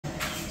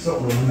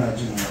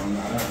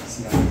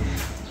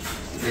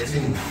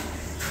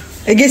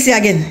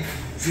Again.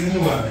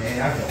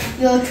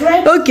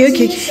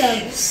 Okay.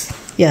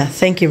 Yeah,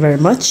 thank you very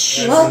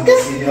much.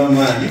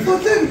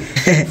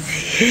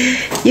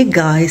 You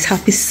guys,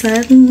 happy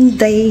Sunday.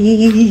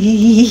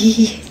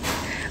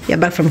 We're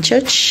back from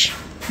church.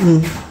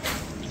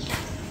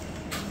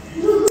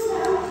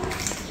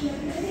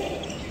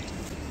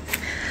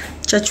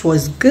 Church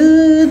was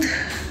good.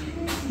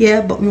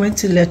 Yeah, but we went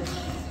too late.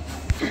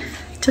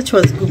 Church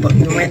was good, but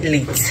we went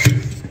late.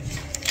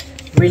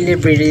 Really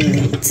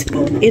late.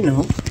 But you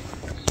know.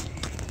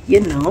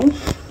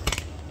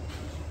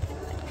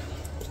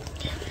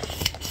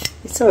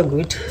 It's all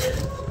good.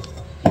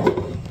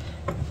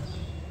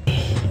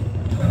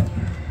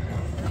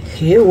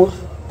 Okay, well.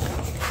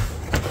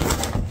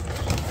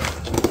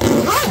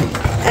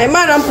 I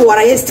man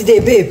yesterday,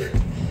 babe.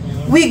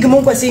 Wig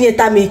mo kwasi nye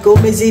tami ko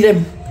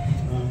mezirem.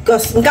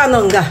 Cause nga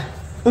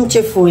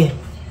nchefu.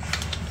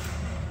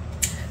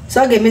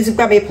 So I get music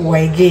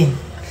again.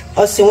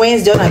 Or see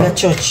Wednesday on a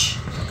church.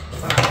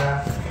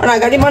 On a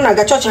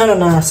church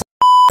on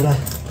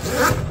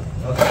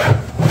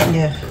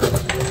yeah.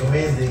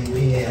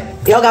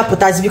 Yoga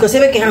putas because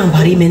they can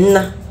bury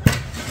men.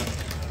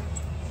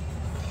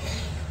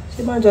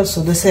 She might just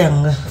so the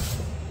same.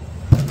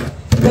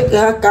 Make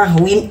her can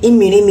win in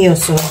me or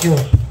so.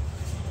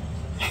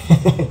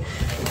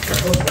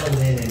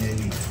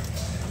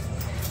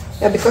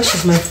 Yeah, because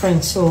she's my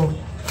friend, so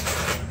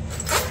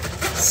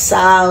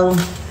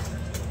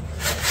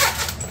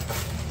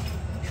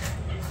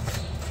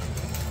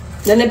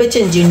then never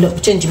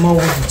change more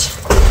words.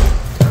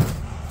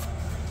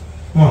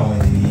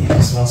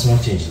 Small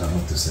change now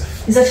to say.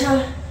 Is that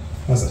child?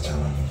 What's that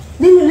child?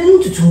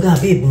 Then to tunga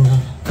babe now.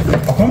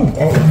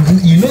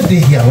 You know they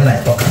hear when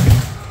I talk.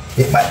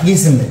 But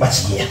yes, in the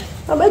batch gear.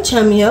 I bet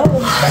you here.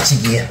 Batch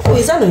gear. Oh,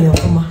 is that no your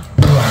mama?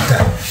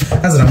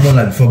 As I'm more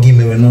like forgive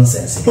me with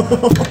nonsense.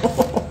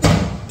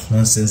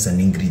 Nonsense and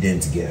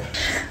ingredient gear.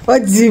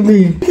 What do you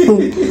mean?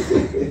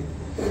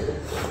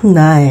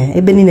 Nah,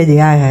 even in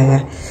the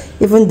eye,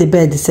 even the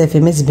bed itself,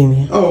 it must be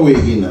me. Oh,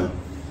 wait, you know.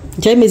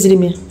 James is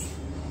me.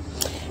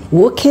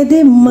 Okay,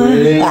 then,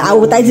 I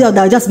would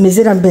I'll just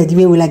measure and bed.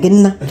 We will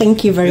again.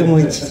 Thank you very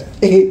much.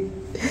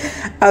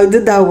 I'll do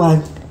that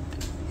one.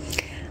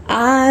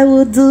 I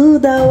will do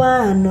that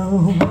one.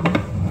 No.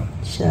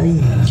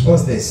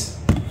 What's this?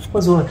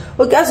 What's what?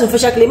 Okay, as a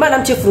facial cleaner,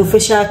 I'm chief for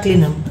facial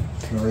cleaner.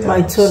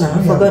 My toner,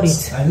 I forgot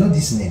it. I know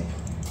this name.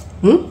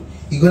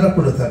 You gonna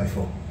put that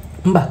before?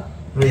 Mba.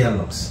 Royal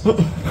Lux.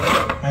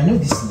 I know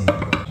this name.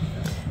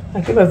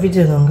 I keep a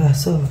video longer,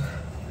 so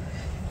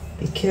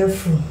be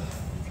careful.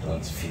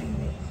 Don't film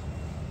me.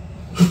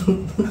 I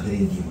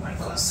didn't give my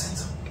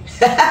consent.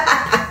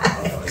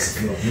 Otherwise,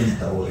 if you upload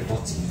it, I will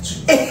report to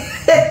YouTube.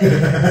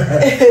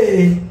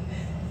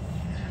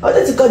 I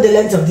wanted to cut the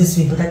length of this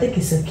week, but I think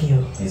it's okay.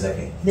 It's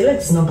okay. The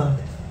length is not bad.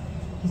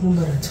 It's not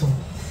bad at all.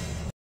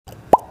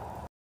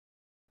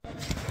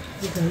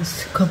 You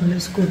guys, come,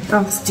 let's go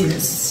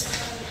downstairs.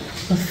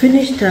 I've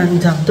finished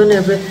and I've done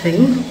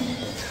everything.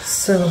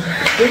 So,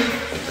 yeah.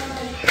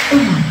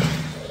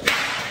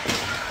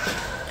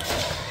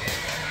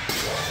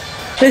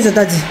 Where's the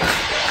daddy?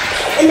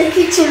 In the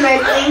kitchen, I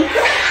think.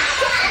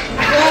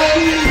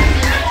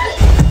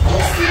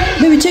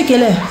 Baby, check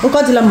it. Look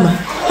at the lamb.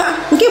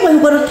 Okay,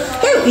 but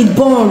it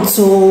burned,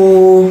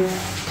 so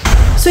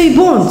it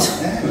burned.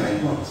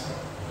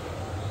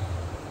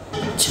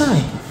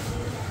 Chai.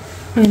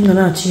 I'm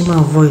gonna achieve my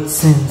avoid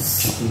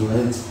sense.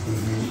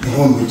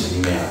 One bit to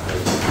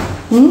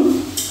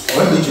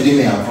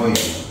the avoid.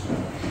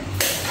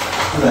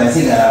 I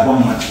think I have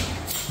one much.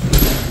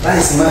 That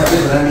is my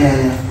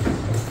favorite.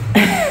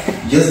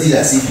 Just did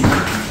as if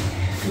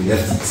you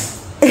left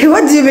it.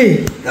 What do you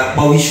mean? That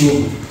boy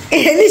show.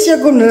 This you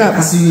come now.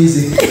 That's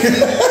easy.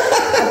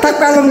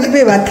 Takalong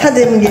di ba?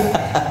 Tadem gi.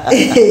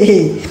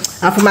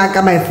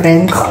 Afumaka my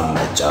friend. Come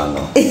on, John.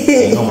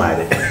 No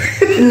matter.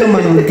 No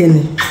man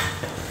again.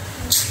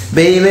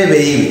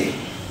 Baby.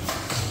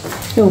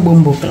 Yo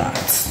bombo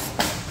plat.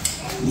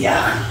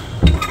 Yeah.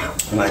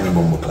 Man, you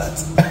bombo plat.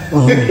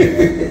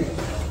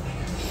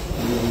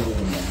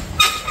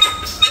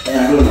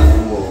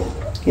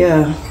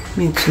 Yeah,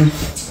 me too.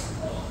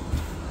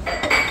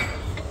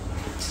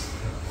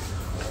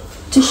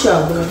 Tissue,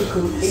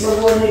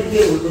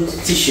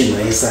 tissue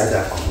inside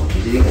that cupboard.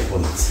 You didn't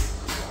open it.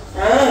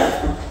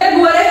 Hey,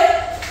 boy.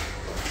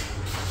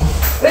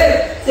 Wait,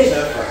 take it.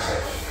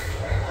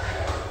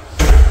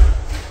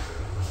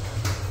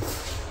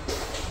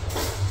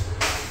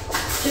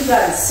 You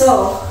guys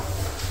saw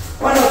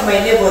one of my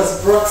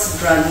neighbors brought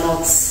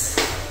granuts.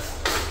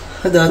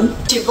 Hold on.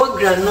 She bought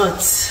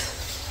granuts.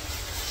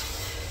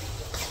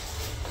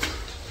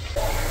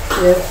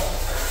 Yeah.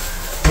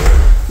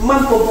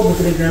 Mom pop up with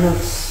the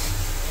granuts.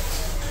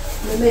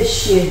 Let me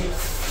share.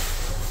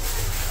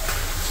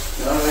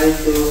 Alright,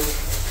 though.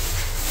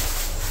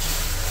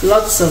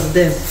 Lots of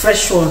them,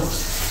 fresh ones.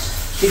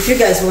 If you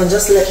guys want,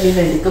 just let me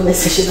know in the comment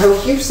section. I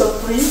will keep some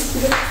for you.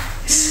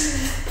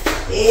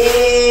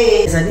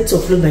 I need to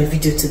upload my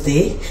video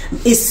today.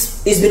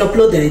 It's been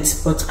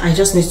uploaded, but I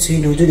just need to,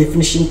 you know, do the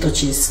finishing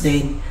touches.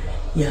 Then,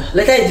 yeah,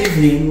 like I did,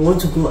 we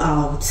want to go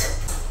out.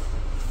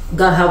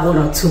 Gotta have 1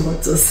 or 2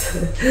 bottles.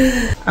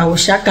 I will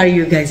shall carry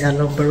you guys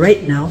along, but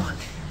right now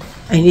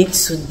I need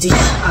to dish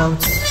out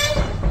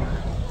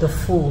the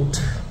food.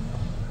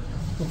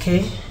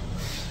 Okay,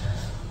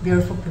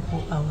 beautiful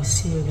people, I will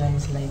see you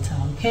guys later.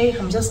 Okay,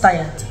 I'm just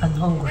tired and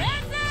hungry.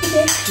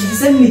 Okay. It's the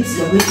same meat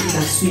you're going to eat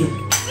and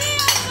swim.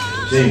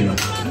 There you go.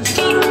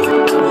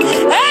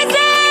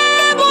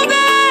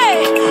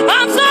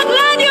 I'm so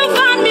glad you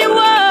found me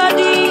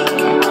worthy.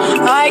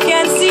 I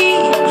can see,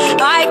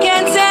 I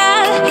can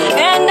tell,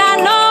 and I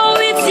know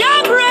it's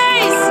your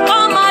grace.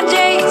 All my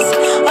days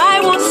I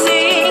will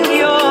sing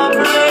your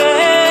praise.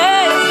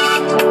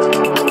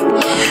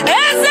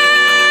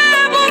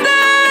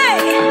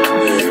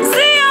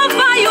 See how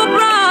far you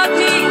brought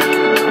me.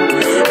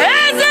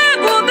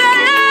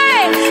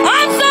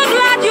 I'm so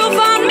glad you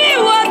found me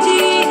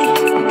worthy.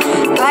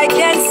 I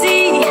can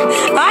see,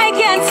 I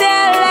can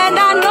tell, and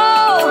I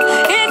know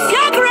it's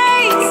your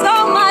grace.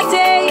 All my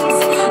days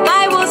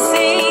I will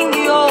sing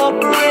your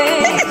praise.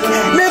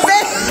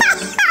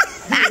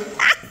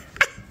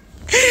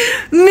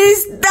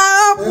 Mr.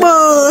 Bo.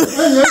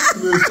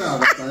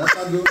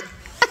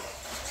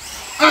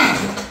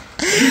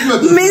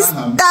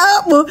 Mr.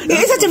 Bo.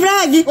 It's such a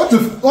brag.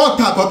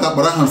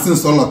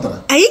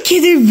 Are you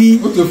kidding me?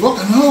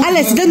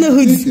 Alex, you don't know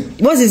who this.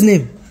 What's his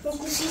name?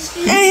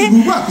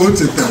 He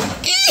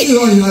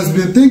has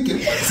been thinking.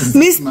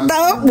 Mr.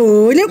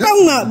 Bo. Look how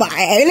much.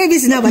 Let me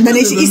see now. But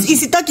is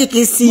it talking?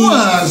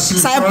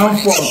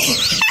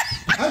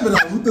 I've been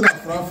out to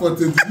Frankfurt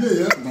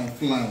today, my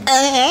flying.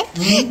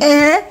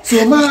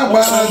 So, my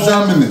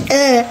Germany.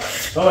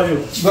 How are you?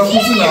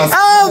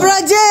 Oh, bro,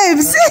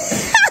 James.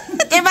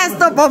 If I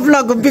stop a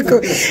vlog,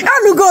 because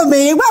I'm go,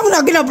 man. Why would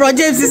I get a bro,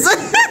 James?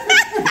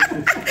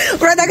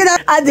 Brother,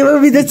 I will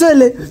be the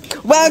toilet.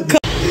 Welcome.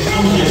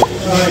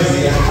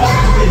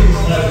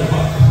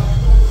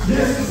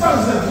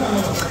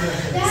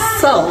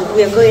 So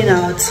we are going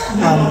out.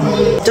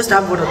 Just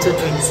have 1 or 2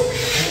 drinks.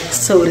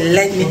 So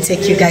let me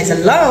take you guys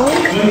along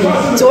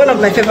to one of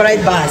my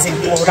favorite bars in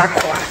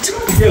Borakwat.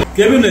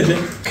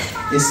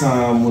 It's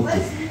a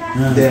motor.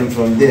 Then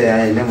from there,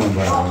 I remember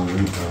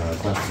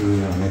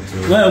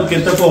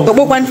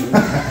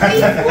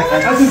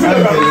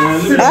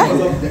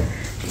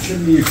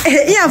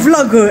yeah,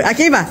 vlog.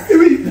 Akeba.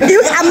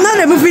 I'm not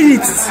removing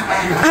it.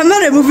 I'm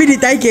not removing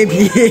it. I can't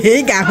be.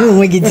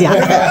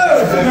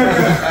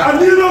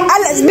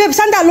 Alex, babe,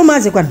 sandal no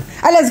mazikwan.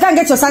 Alex, go and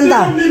get your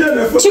sandal.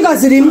 Chiga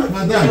zirim.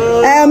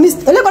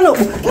 Mr. Lebano.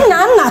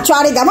 I'm not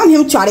trying. I'm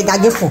him trying.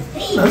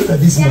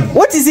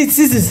 What is it?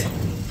 This is.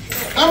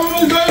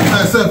 I'm enjoying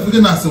myself. We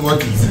can ask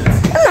what is it.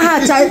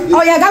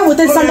 Oh, yeah, that would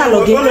take sandal.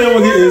 Okay.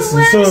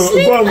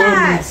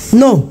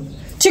 No.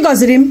 Chiga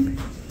zirim.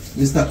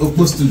 Mr.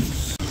 Ogbuanu.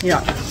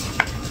 Yeah.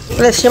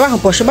 Let's sheba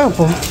hapo.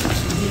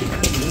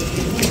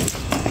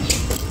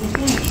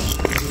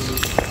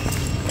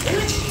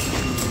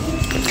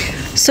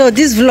 So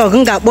this vlog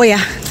nga boya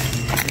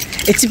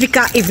a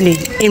typical evening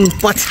in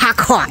Port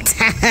Harcourt.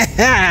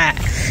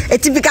 A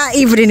typical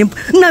evening.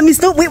 Na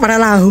Mr. Wait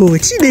barala ho.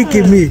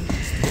 Chineke me.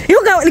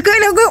 You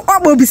go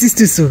obo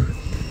business so.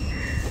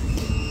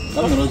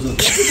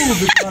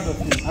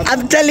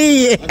 I'm telling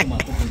you.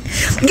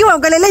 Give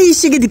up gonna let you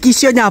shake the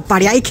kitchen now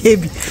party I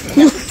came.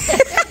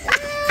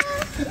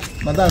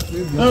 Either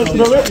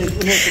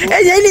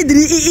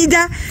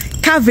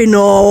Calvin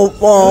or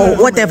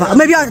whatever.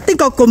 Maybe I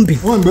think I'll come be. I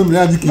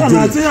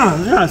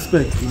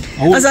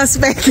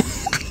suspect.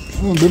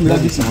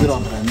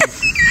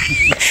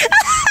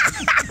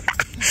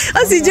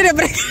 I see you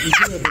break.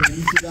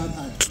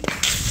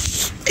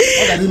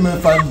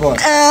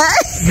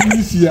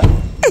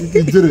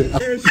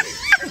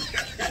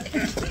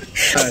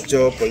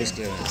 Police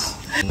clearance.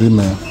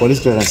 Police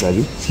clearance, are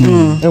you?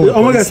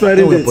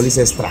 Police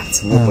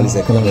extract. No police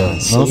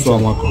clearance.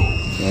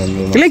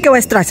 Link your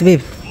extract,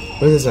 babe.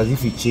 Police extract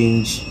if you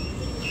change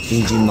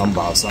engine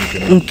number or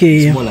something.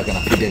 Okay. It's more like an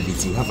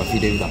affidavit. You have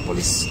affidavit and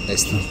police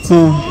extract. So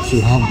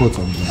you have both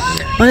of them.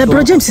 Oh,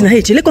 bro James in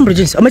H. Let come bro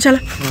James. Omachala.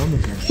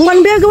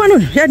 One bag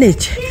one. Yeah,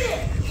 H.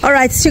 All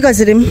right, she got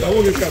him.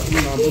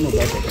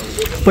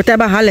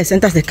 Whatever Harless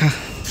enters the car.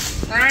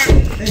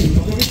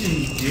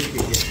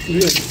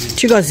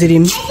 She got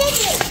him.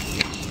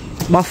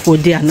 But for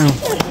there now.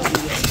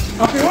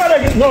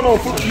 No,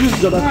 use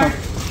the other car.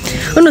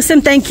 Oh no,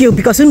 same thank you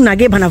because you na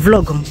give a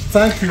vlog.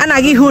 Thank you. And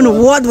I give you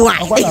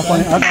worldwide.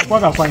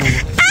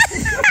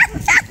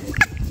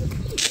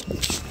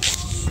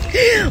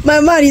 My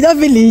man, you don't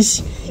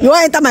finish. You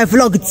want to enter my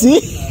vlog too?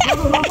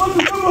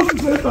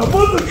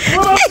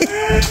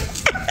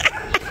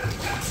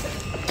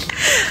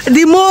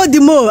 The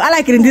more. I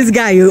like it in this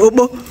guy.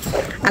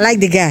 I like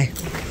the guy.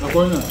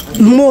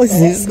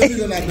 Moses.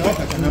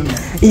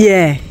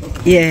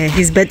 Yeah,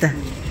 he's better.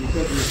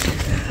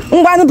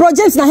 Ugonma bro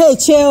James na hey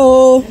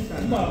cheo.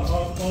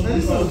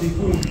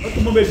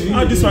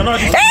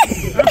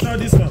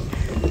 This one.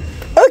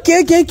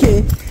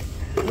 Okay.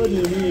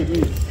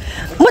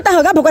 What the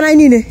hell? I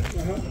need it.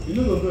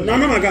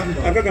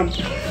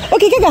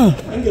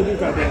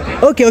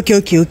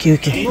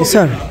 Okay.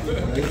 Sorry.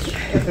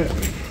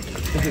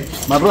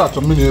 My brother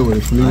told me they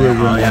were free.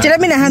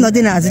 Jeremy hand of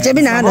dinners.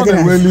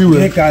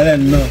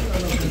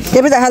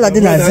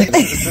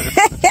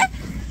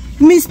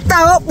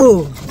 Mr.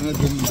 Oppo.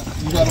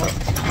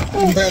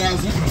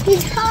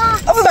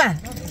 Over.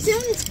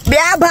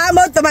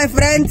 My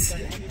friends.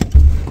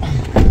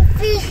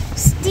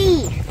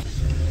 Steve.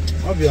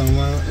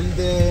 Ogbuanu, and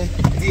the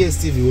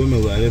DSTV woman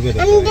were And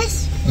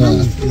this.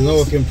 it's not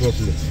working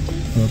properly.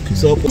 Okay.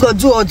 So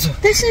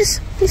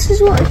This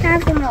is what we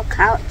have on our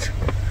couch.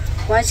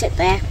 Why is it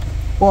there?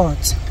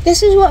 What?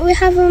 This is what we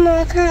have on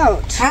our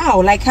couch.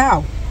 How? Like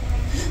how?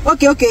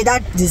 Okay,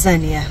 that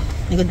design here.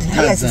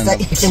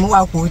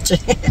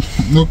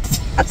 Nope.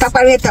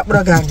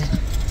 Program.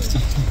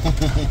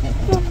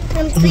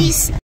 And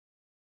please.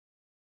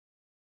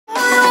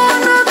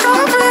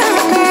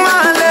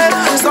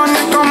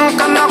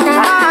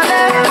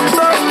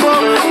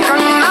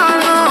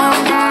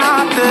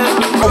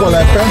 Well,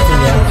 I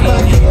can't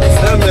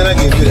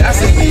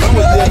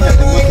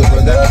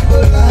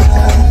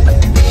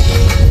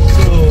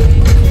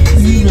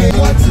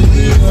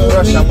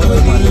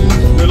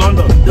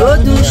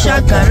Don't do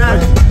shakara.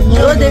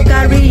 Don't they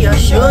carry your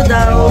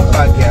shoulder.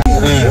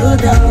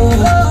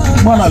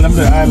 Man, I left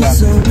the island.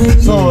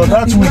 So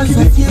that week,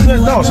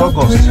 that was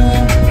August.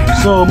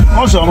 So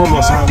also on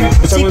was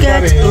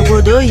Ticket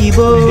Obodo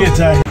Yibo.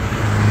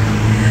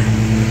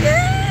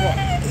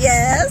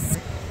 Yes.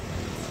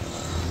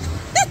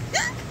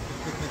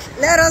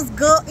 Let us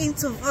go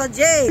into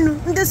Virgin.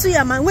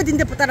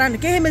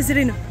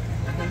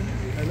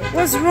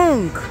 What's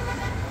wrong?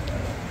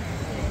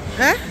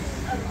 Huh?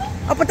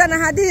 Opotana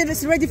Hadi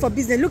is ready for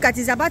business. Look at,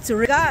 he's about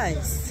to.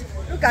 Guys,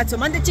 look at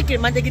some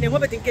chicken, man. Anyway,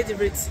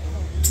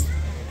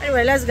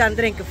 let's go and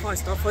drink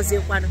first.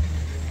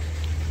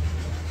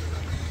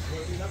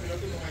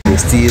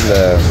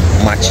 Still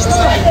matched.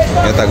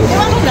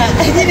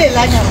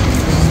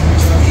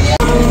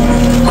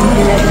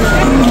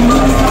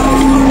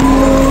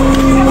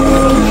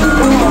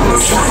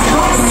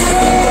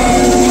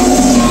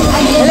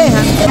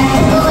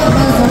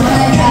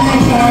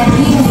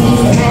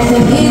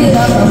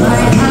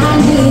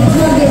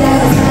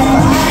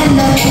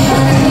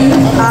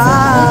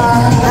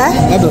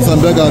 That was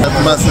some beggar.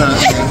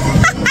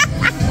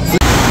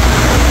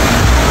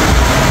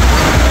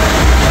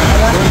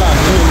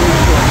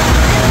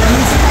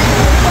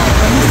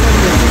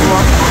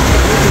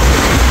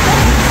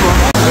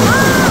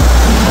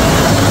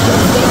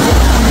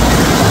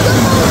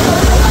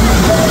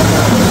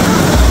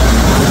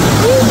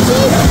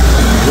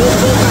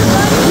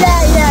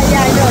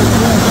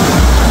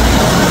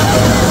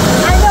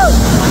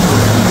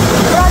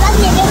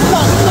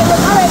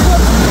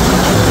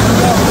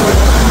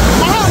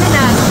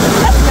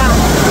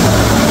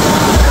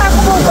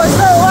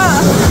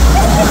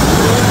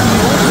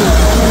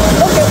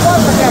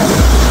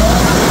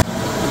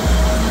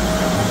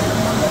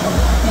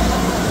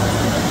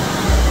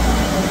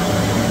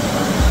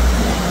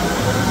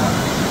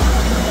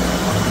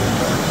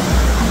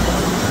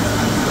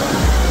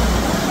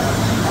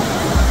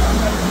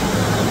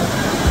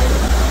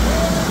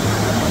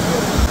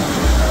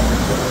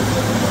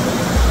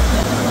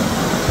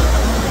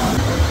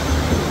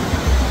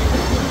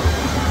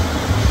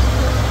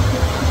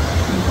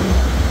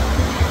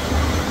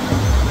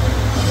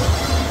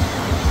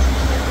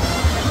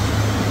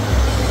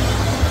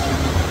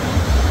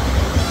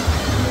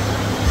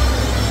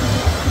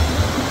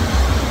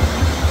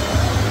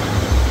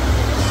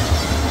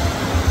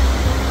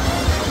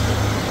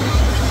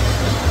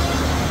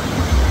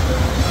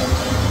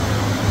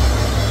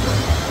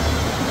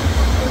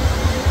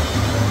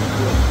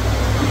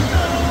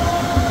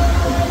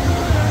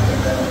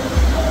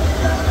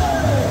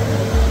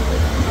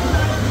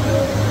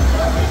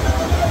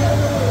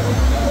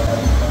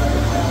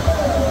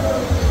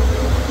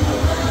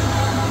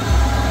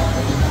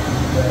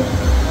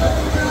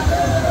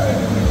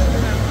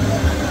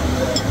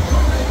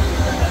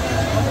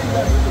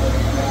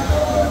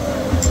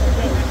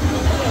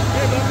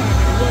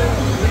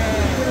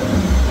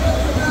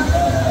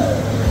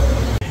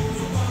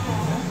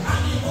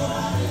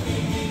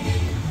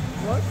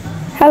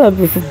 Hello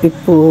beautiful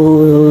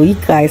people, you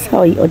guys, how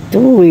are you all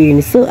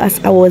doing? So as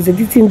I was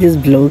editing this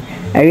vlog,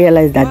 I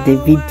realized that the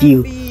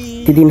video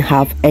didn't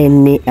have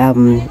any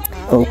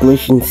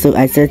conclusion, so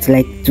I said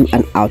to do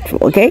an outro.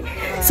 Okay,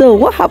 so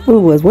what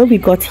happened was, when we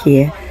got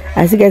here,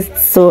 as you guys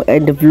saw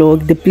in the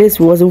vlog, the place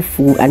wasn't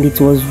full and it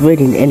was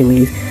raining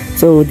anyways,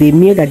 so the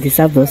meal that they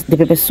served us, the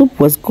pepper soup,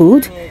 was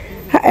good.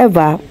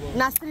 However,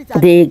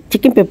 the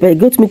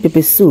goat meat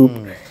pepper soup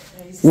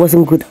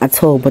wasn't good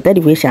at all, but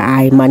anyway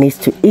I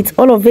managed to eat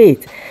all of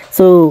it.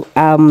 So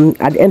at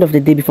the end of the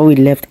day, before we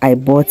left, I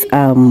bought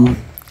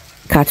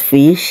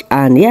catfish,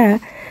 and yeah,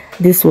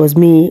 this was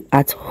me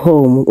at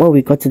home. When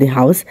we got to the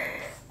house,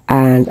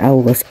 and I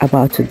was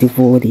about to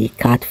devour the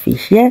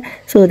catfish. Yeah,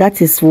 so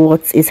that is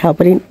what is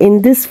happening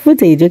in this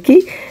footage.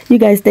 Okay, you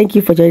guys, thank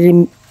you for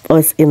joining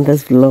us in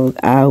this vlog.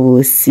 I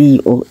will see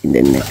you all in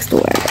the next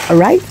one. All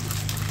right,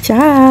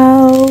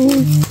 ciao.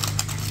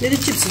 Little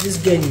chips of this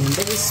game,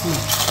 very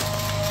sweet.